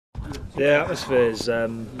The atmosphere is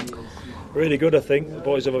really good. I think the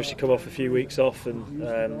boys have obviously come off a few weeks off, and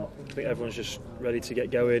I think everyone's just ready to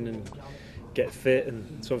get going and get fit.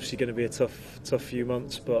 And it's obviously going to be a tough few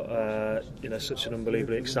months, but such an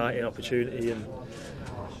unbelievably exciting opportunity, and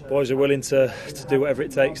boys are willing to do whatever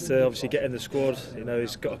it takes to obviously get in the squad.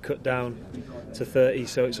 He's got to cut down to 30,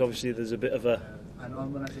 so it's obviously there's a bit of a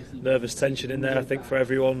nervous tension in there, I think, for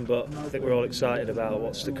everyone, but I think we're all excited about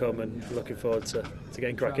what's to come and looking forward to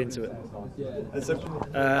getting crack into it.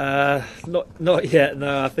 Not yet.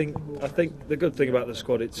 No, I think the good thing about the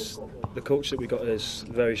squad, it's the culture that we got is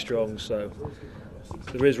very strong. So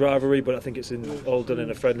there is rivalry, but I think it's all done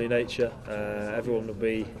in a friendly nature. Everyone will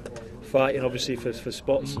be fighting, obviously, for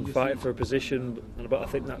spots and fighting for a position, but I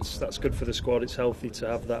think that's good for the squad. It's healthy to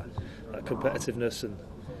have that competitiveness and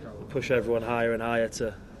push everyone higher and higher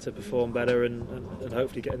to perform better and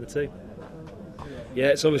hopefully get in the team. Yeah,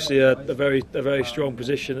 it's obviously a very strong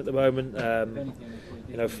position at the moment.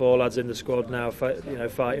 4 lads in the squad now,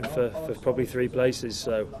 fighting for probably 3 places.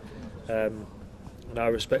 So, and I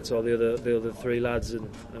respect all the other 3 lads, and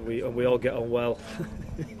we all get on well.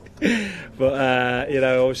 But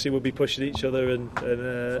obviously we'll be pushing each other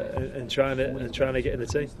and trying to get in the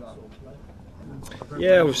team.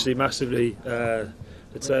 Yeah, obviously massively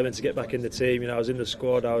determined to get back in the team. I was in the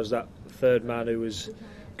squad. I was that third man who was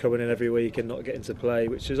coming in every week and not getting to play,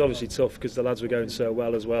 which was obviously tough because the lads were going so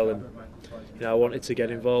well as well, and I wanted to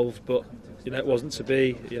get involved, but it wasn't to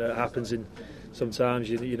be. It happens in sometimes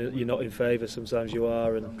you're not in favour, sometimes you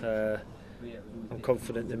are, and I'm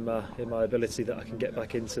confident in my ability that I can get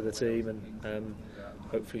back into the team and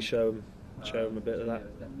hopefully show them a bit of that.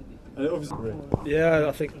 Yeah,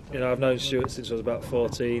 I think I've known Stuart since I was about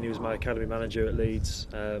 14. He was my academy manager at Leeds.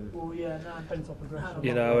 We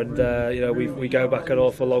go back an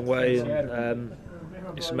awful long way, and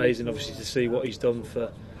it's amazing, obviously, to see what he's done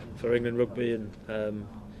for England rugby, and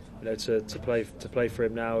to play for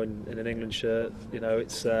him now in an England shirt.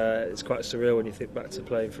 It's quite surreal when you think back to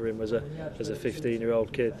playing for him as a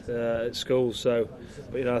 15-year-old kid at school. So,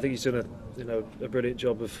 but I think he's done a brilliant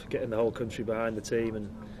job of getting the whole country behind the team, and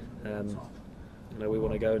we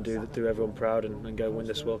want to go and do everyone proud and go and win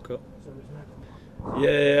this World Cup.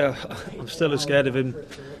 Yeah, I'm still as scared of him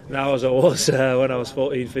now as I was when I was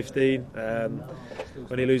 14, 15.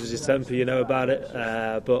 When he loses his temper, you know about it.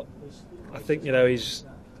 But I think he's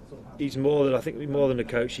more than a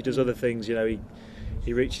coach. He does other things.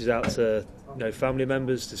 He reaches out to family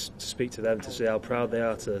members to speak to them, to see how proud they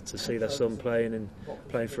are to see their son playing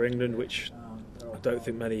for England, which I don't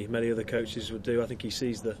think many other coaches would do. I think he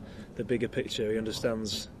sees the bigger picture. He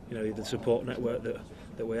understands the support network that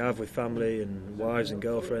we have with family and wives and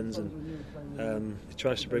girlfriends, and he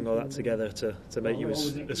tries to bring all that together to make you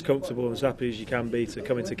as comfortable and as happy as you can be to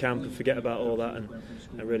come into camp and forget about all that and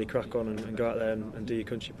really crack on and go out there and do your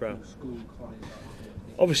country proud.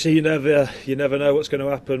 Obviously you never know what's going to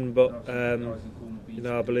happen, but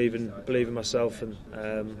I believe in myself, and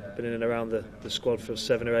been in and around the squad for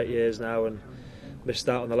 7 or 8 years now, and missed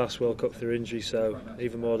out on the last World Cup through injury, so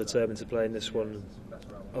even more determined to play in this one.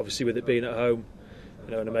 Obviously, with it being at home,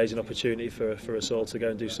 an amazing opportunity for us all to go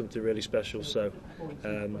and do something really special. So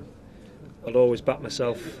I'll always back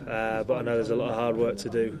myself, but I know there's a lot of hard work to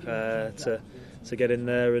do to get in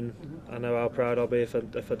there, and I know how proud I'll be if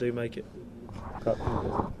I do make it.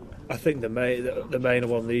 I think the main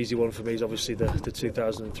one, the easy one for me, is obviously the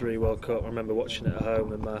 2003 World Cup. I remember watching it at home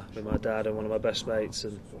with my dad and one of my best mates,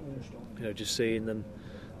 and just seeing them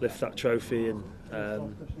lift that trophy, and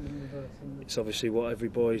it's obviously what every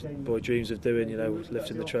boy dreams of doing,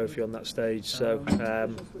 lifting the trophy on that stage. So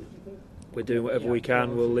we're doing whatever we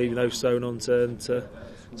can. We'll leave no stone unturned to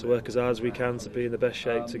work as hard as we can to be in the best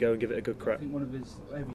shape to go and give it a good crack.